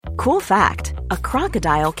Cool fact, a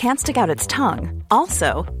crocodile can't stick out its tongue.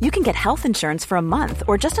 Also, you can get health insurance for a month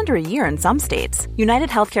or just under a year in some states. United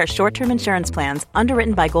Healthcare short-term insurance plans,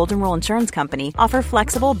 underwritten by Golden Rule Insurance Company, offer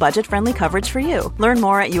flexible, budget-friendly coverage for you. Learn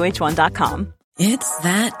more at uh1.com. It's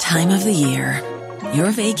that time of the year.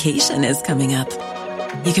 Your vacation is coming up.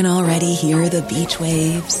 You can already hear the beach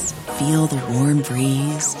waves, feel the warm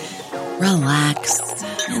breeze, relax,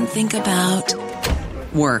 and think about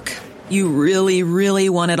work. You really, really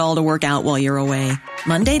want it all to work out while you're away.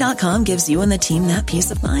 Monday.com gives you and the team that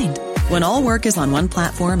peace of mind. When all work is on one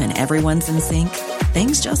platform and everyone's in sync,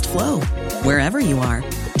 things just flow. Wherever you are,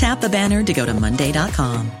 tap the banner to go to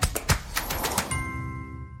Monday.com.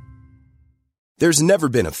 There's never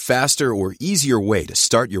been a faster or easier way to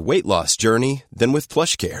start your weight loss journey than with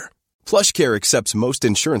PlushCare. PlushCare accepts most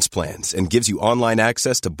insurance plans and gives you online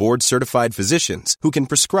access to board-certified physicians who can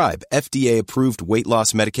prescribe FDA-approved weight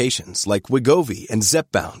loss medications like Wegovy and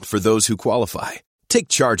Zepbound for those who qualify. Take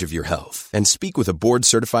charge of your health and speak with a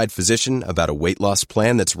board-certified physician about a weight loss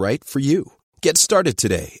plan that's right for you. Get started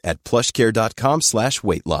today at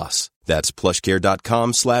plushcare.com/weight loss. That's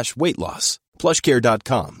plushcare.com/weight loss.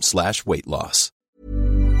 plushcare.com/weight loss.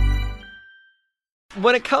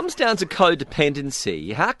 When it comes down to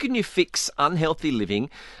codependency, how can you fix unhealthy living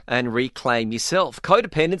and reclaim yourself?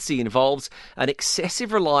 Codependency involves an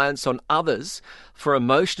excessive reliance on others for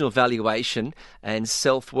emotional valuation and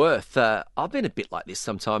self-worth. I've been a bit like this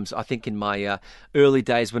sometimes, I think, in my early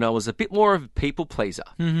days when I was a bit more of a people pleaser.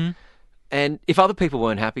 Mm-hmm. And if other people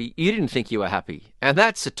weren't happy, you didn't think you were happy. And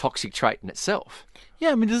that's a toxic trait in itself.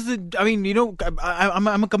 Yeah, I mean,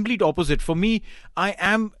 I'm a complete opposite. For me, I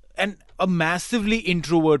am a massively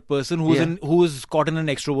introvert person who's caught in an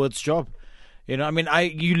extrovert's job. You know, I mean,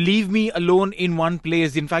 you leave me alone in one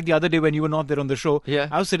place. In fact, the other day when you were not there on the show,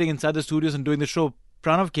 I was sitting inside the studios and doing the show.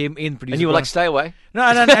 Pranav came in. And you were like, stay away. No,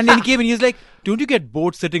 and then he came and he was like, don't you get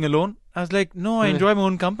bored sitting alone? I was like, no, I enjoy my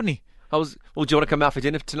own company. Well, do you want to come out for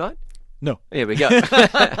dinner tonight? No. Here we go.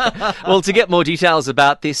 Well, to get more details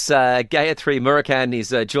about this, Gayathi Murukan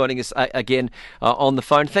is joining us again on the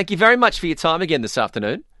phone. Thank you very much for your time again this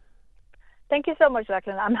afternoon. Thank you so much,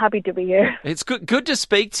 Lachlan. I'm happy to be here. It's good to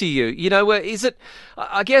speak to you. You know, is it,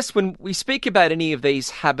 I guess when we speak about any of these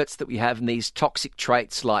habits that we have and these toxic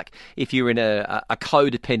traits, like if you're in a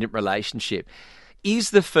codependent relationship, is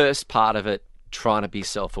the first part of it trying to be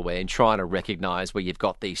self-aware and trying to recognise where you've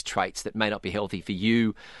got these traits that may not be healthy for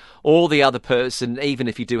you or the other person, even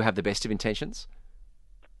if you do have the best of intentions?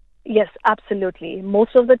 Yes, absolutely.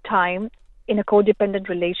 Most of the time, in a codependent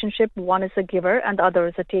relationship, one is a giver and the other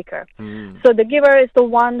is a taker. So the giver is the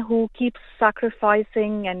one who keeps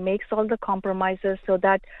sacrificing and makes all the compromises so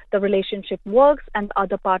that the relationship works and the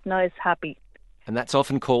other partner is happy. And that's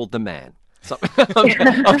often called the man. I'm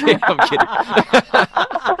kidding.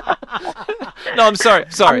 No, I'm sorry.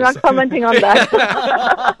 I'm not commenting on that.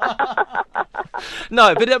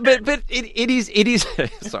 No, but it is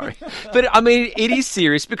sorry, but I mean it is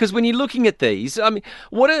serious because when you're looking at these, I mean,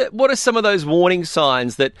 what are some of those warning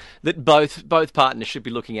signs that both partners should be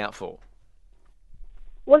looking out for?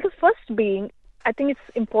 Well, the first being, I think it's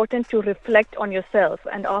important to reflect on yourself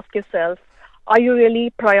and ask yourself, are you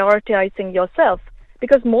really prioritizing yourself?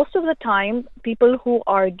 Because most of the time, people who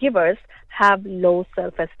are givers have low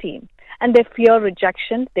self-esteem. And they fear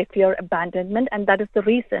rejection, they fear abandonment, and that is the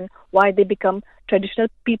reason why they become traditional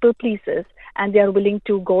people pleasers, and they are willing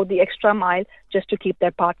to go the extra mile just to keep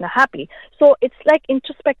their partner happy. So it's like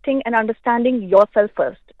introspecting and understanding yourself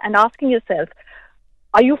first and asking yourself,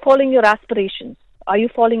 are you following your aspirations? Are you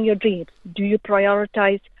following your dreams? Do you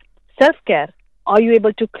prioritize self-care? Are you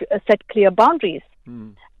able to set clear boundaries?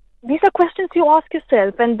 These are questions you ask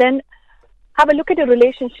yourself, and then have a look at your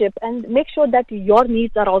relationship and make sure that your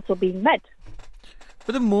needs are also being met.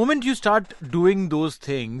 But the moment you start doing those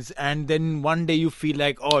things and then one day you feel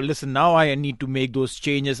like, oh, listen, now I need to make those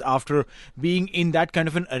changes after being in that kind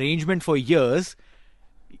of an arrangement for years,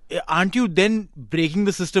 aren't you then breaking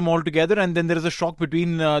the system altogether? And then there is a shock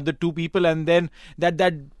between the two people, and then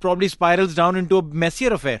that probably spirals down into a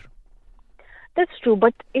messier affair. That's true,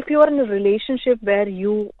 but if you are in a relationship where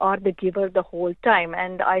you are the giver the whole time,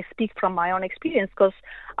 and I speak from my own experience because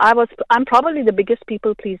I'm probably the biggest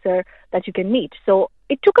people pleaser that you can meet. So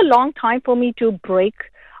it took a long time for me to break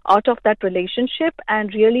out of that relationship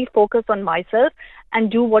and really focus on myself and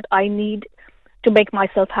do what I need to make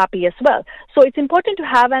myself happy as well. So it's important to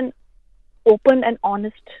have an open and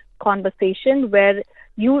honest conversation where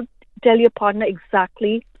you tell your partner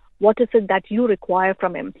exactly what is it that you require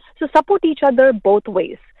from him. So support each other both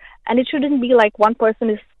ways. And it shouldn't be like one person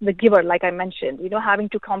is the giver, like I mentioned, having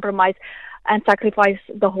to compromise and sacrifice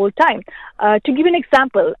the whole time. To give you an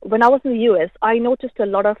example, when I was in the U.S., I noticed a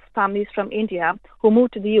lot of families from India who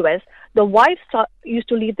moved to the U.S., the wives used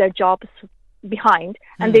to leave their jobs behind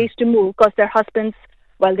and they used to move because their husbands,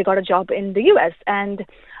 they got a job in the U.S. and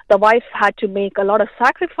the wife had to make a lot of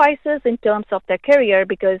sacrifices in terms of their career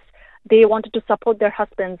because they wanted to support their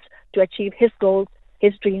husbands to achieve his goals,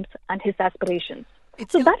 his dreams, and his aspirations.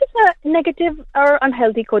 So that is a negative or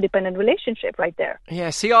unhealthy codependent relationship right there. Yeah,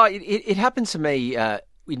 see, it happened to me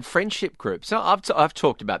in friendship groups. So I've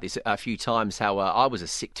talked about this a few times, how I was a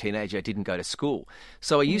sick teenager, I didn't go to school.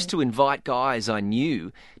 So I used to invite guys I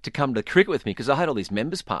knew to come to cricket with me because I had all these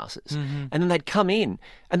members passes. And then they'd come in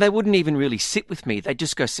and they wouldn't even really sit with me. They'd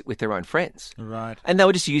just go sit with their own friends. Right. And they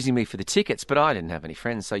were just using me for the tickets, but I didn't have any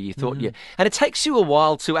friends. So you thought, and it takes you a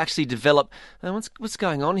while to actually develop, what's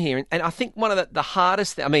going on here? And I think one of the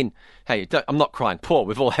hardest, hey, I'm not crying poor.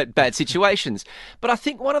 We've all had bad situations. But I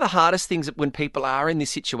think one of the hardest things when people are in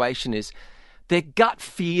this situation is their gut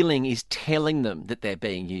feeling is telling them that they're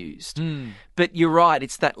being used. But you're right,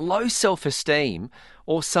 it's that low self-esteem,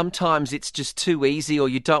 or sometimes it's just too easy, or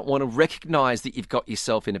you don't want to recognise that you've got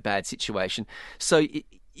yourself in a bad situation. So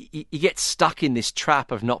you get stuck in this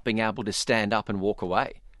trap of not being able to stand up and walk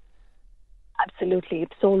away. Absolutely.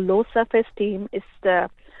 So low self-esteem is the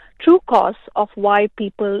true cause of why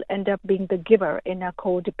people end up being the giver in a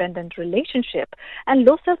codependent relationship. And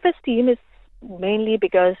low self-esteem is mainly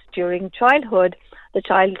because during childhood, the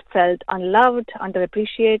child felt unloved,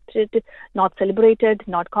 underappreciated, not celebrated,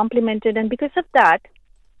 not complimented, and because of that,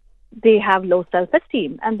 they have low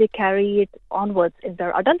self-esteem and they carry it onwards in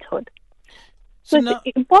their adulthood. So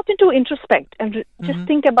it's important to introspect and just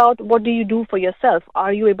think about, what do you do for yourself?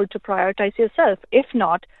 Are you able to prioritize yourself? If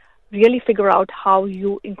not, really figure out how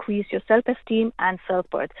you increase your self-esteem and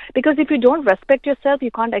self-worth. Because if you don't respect yourself,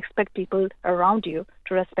 you can't expect people around you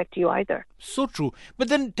to respect you either. So true. But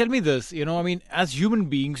then tell me this, as human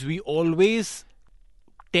beings, we always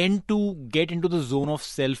tend to get into the zone of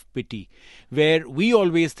self-pity, where we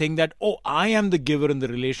always think that, I am the giver in the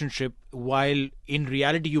relationship, while in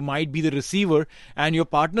reality you might be the receiver and your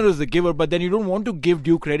partner is the giver, but then you don't want to give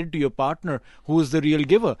due credit to your partner who is the real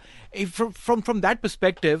giver. If from that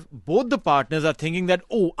perspective, both the partners are thinking that,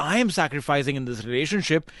 I am sacrificing in this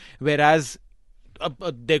relationship, whereas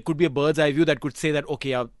there could be a bird's eye view that could say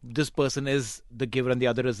that, this person is the giver and the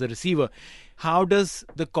other is the receiver. How does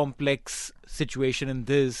the complex situation in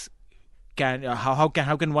this how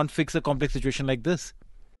can one fix a complex situation like this?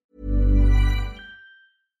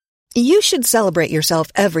 You should celebrate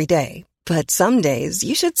yourself every day, but some days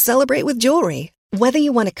you should celebrate with jewelry. Whether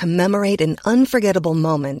you want to commemorate an unforgettable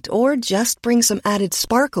moment or just bring some added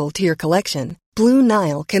sparkle to your collection, Blue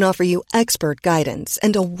Nile can offer you expert guidance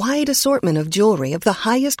and a wide assortment of jewelry of the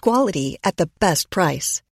highest quality at the best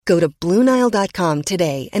price. Go to BlueNile.com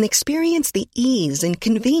today and experience the ease and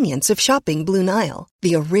convenience of shopping Blue Nile,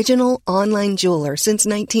 the original online jeweler since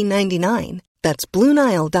 1999. That's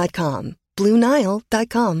BlueNile.com.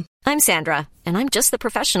 BlueNile.com. I'm Sandra, and I'm just the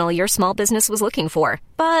professional your small business was looking for.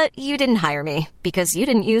 But you didn't hire me because you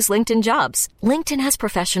didn't use LinkedIn Jobs. LinkedIn has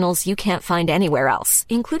professionals you can't find anywhere else,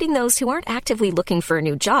 including those who aren't actively looking for a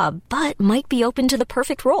new job, but might be open to the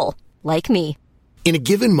perfect role, like me. In a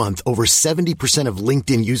given month, over 70% of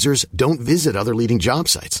LinkedIn users don't visit other leading job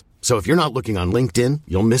sites. So if you're not looking on LinkedIn,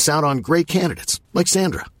 you'll miss out on great candidates like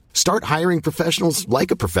Sandra. Start hiring professionals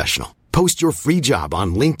like a professional. Post your free job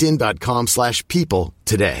on linkedin.com/people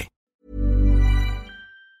today.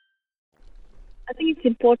 I think it's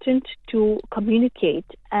important to communicate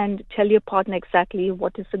and tell your partner exactly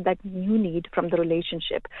what is it that you need from the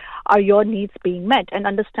relationship. Are your needs being met? And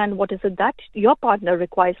understand what is it that your partner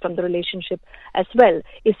requires from the relationship as well.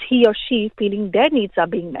 Is he or she feeling their needs are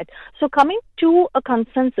being met? So coming to a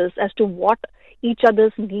consensus as to what each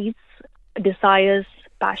other's needs, desires,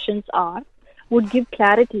 passions are would give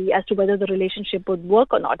clarity as to whether the relationship would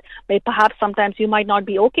work or not. But perhaps sometimes you might not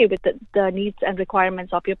be okay with the needs and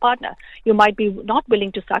requirements of your partner. You might be not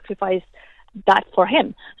willing to sacrifice that for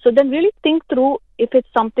him. So then really think through if it's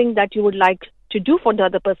something that you would like to do for the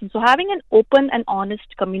other person. So having an open and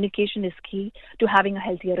honest communication is key to having a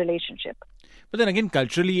healthier relationship. But then again,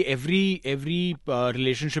 culturally, every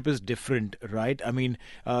relationship is different, right? I mean,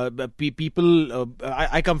 people.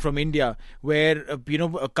 I come from India, where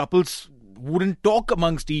couples wouldn't talk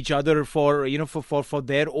amongst each other for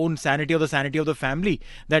their own sanity or the sanity of the family.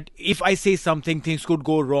 That if I say something, things could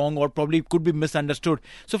go wrong or probably could be misunderstood.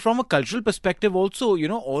 So from a cultural perspective also,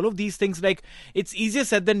 all of these things, like, it's easier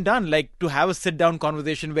said than done. Like, to have a sit-down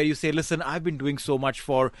conversation where you say, listen, I've been doing so much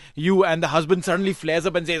for you, and the husband suddenly flares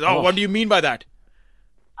up and says, what do you mean by that?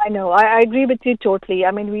 I know. I agree with you totally.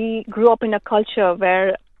 I mean, we grew up in a culture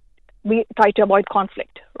where we try to avoid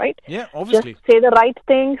conflict, right? Yeah, obviously. Just say the right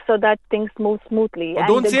thing so that things move smoothly. Or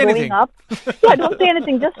don't say anything. Don't say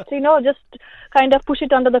anything. Just kind of push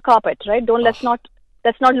it under the carpet, right? Let's not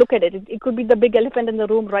look at it. It could be the big elephant in the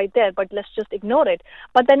room right there, but let's just ignore it.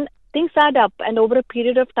 But then things add up, and over a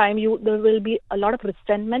period of time, there will be a lot of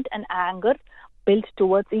resentment and anger built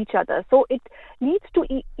towards each other. So it leads to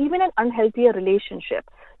even an unhealthier relationship.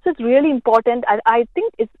 So it's really important. I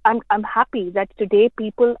think I'm happy that today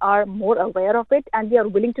people are more aware of it and they are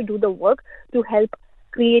willing to do the work to help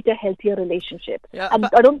create a healthier relationship. Yeah, and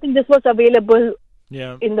I don't think this was available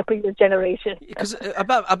in the previous generation. Because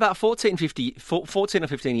about 14 or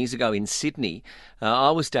 15 years ago in Sydney,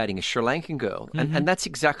 I was dating a Sri Lankan girl, and that's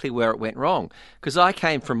exactly where it went wrong. Because I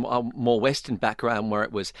came from a more Western background where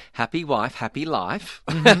it was happy wife, happy life,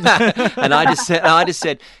 and I just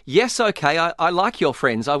said, yes, okay, I like your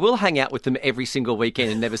friends. I will hang out with them every single weekend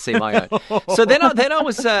and never see my own. So then I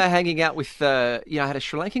was hanging out with I had a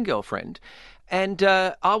Sri Lankan girlfriend. And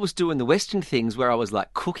I was doing the Western things where I was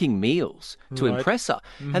like cooking meals to impress her.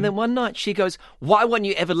 Mm-hmm. And then one night she goes, why won't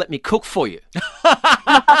you ever let me cook for you?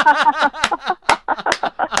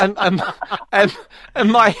 and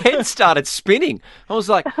my head started spinning. I was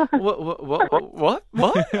like, what?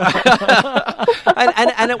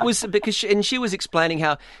 and it was because she was explaining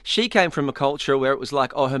how she came from a culture where it was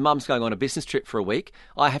like, her mum's going on a business trip for a week.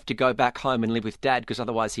 I have to go back home and live with Dad because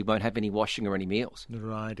otherwise he won't have any washing or any meals.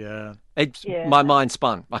 Right, yeah. My mind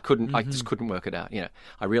spun. I just couldn't work it out.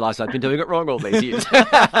 I realised I'd been doing it wrong all these years. but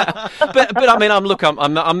I mean, I'm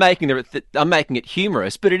making it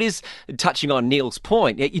humorous, but it is touching on Neil's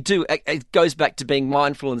point. It goes back to being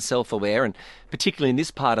mindful and self-aware, and particularly in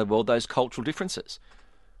this part of the world, those cultural differences.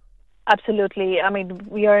 Absolutely. I mean,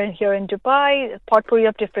 we are here in Dubai, potpourri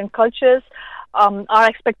of different cultures. Our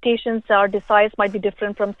expectations, our desires might be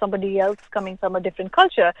different from somebody else coming from a different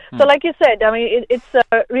culture. So like you said, I mean, it's a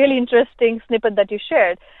really interesting snippet that you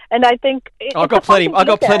shared. And I think... I got plenty more.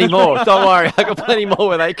 Don't worry. I got plenty more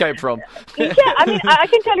where they came from. Yeah, I mean, I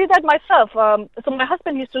can tell you that myself. So my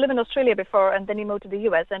husband used to live in Australia before, and then he moved to the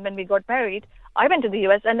US. And when we got married, I went to the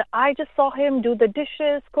US, and I just saw him do the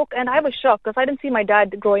dishes, cook, and I was shocked because I didn't see my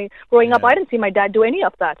dad growing up. I didn't see my dad do any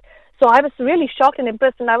of that. So I was really shocked and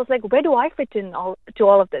impressed, and I was like, where do I fit in to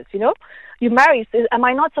all of this, You marry, am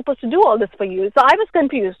I not supposed to do all this for you? So I was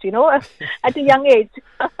confused, at a young age.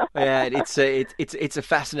 Yeah, it's a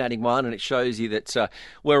fascinating one, and it shows you that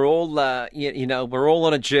we're all, we're all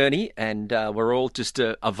on a journey, and we're all just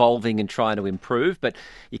evolving and trying to improve, but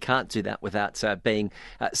you can't do that without being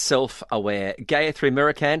self-aware. Gayathi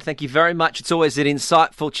Murukan, thank you very much. It's always an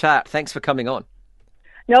insightful chat. Thanks for coming on.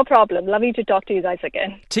 No problem. Lovely to talk to you guys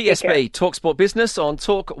again. TSB, Talk Sport Business on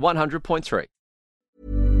Talk 100.3.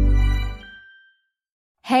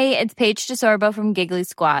 Hey, it's Paige DeSorbo from Giggly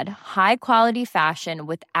Squad. High quality fashion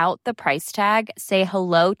without the price tag. Say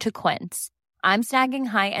hello to Quince. I'm snagging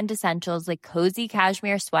high-end essentials like cozy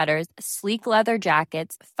cashmere sweaters, sleek leather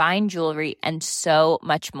jackets, fine jewelry, and so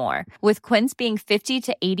much more. With Quince being 50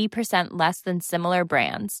 to 80% less than similar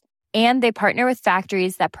brands. And they partner with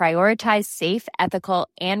factories that prioritize safe, ethical,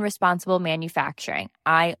 and responsible manufacturing.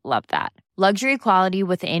 I love that. Luxury quality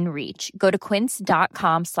within reach. Go to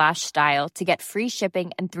quince.com/style to get free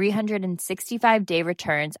shipping and 365-day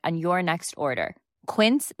returns on your next order.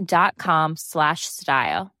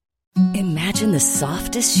 Quince.com/style. Imagine the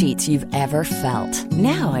softest sheets you've ever felt.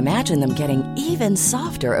 Now imagine them getting even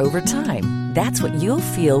softer over time. That's what you'll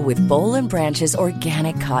feel with Boll & Branch's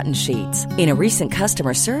organic cotton sheets. In a recent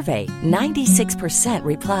customer survey, 96%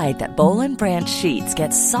 replied that Boll & Branch sheets get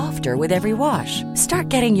softer with every wash. Start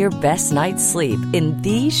getting your best night's sleep in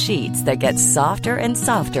these sheets that get softer and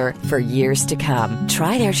softer for years to come.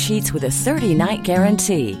 Try their sheets with a 30-night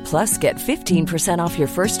guarantee. Plus, get 15% off your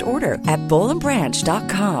first order at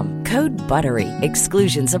bollandbranch.com. Code BUTTERY.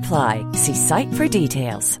 Exclusions apply. See site for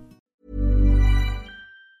details.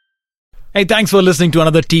 Hey, thanks for listening to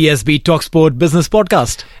another TSB Talksport Business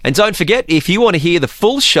Podcast. And don't forget, if you want to hear the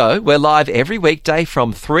full show, we're live every weekday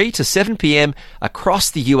from 3 to 7 p.m. across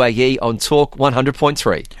the UAE on Talk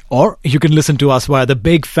 100.3. Or you can listen to us via the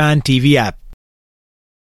Big Fan TV app.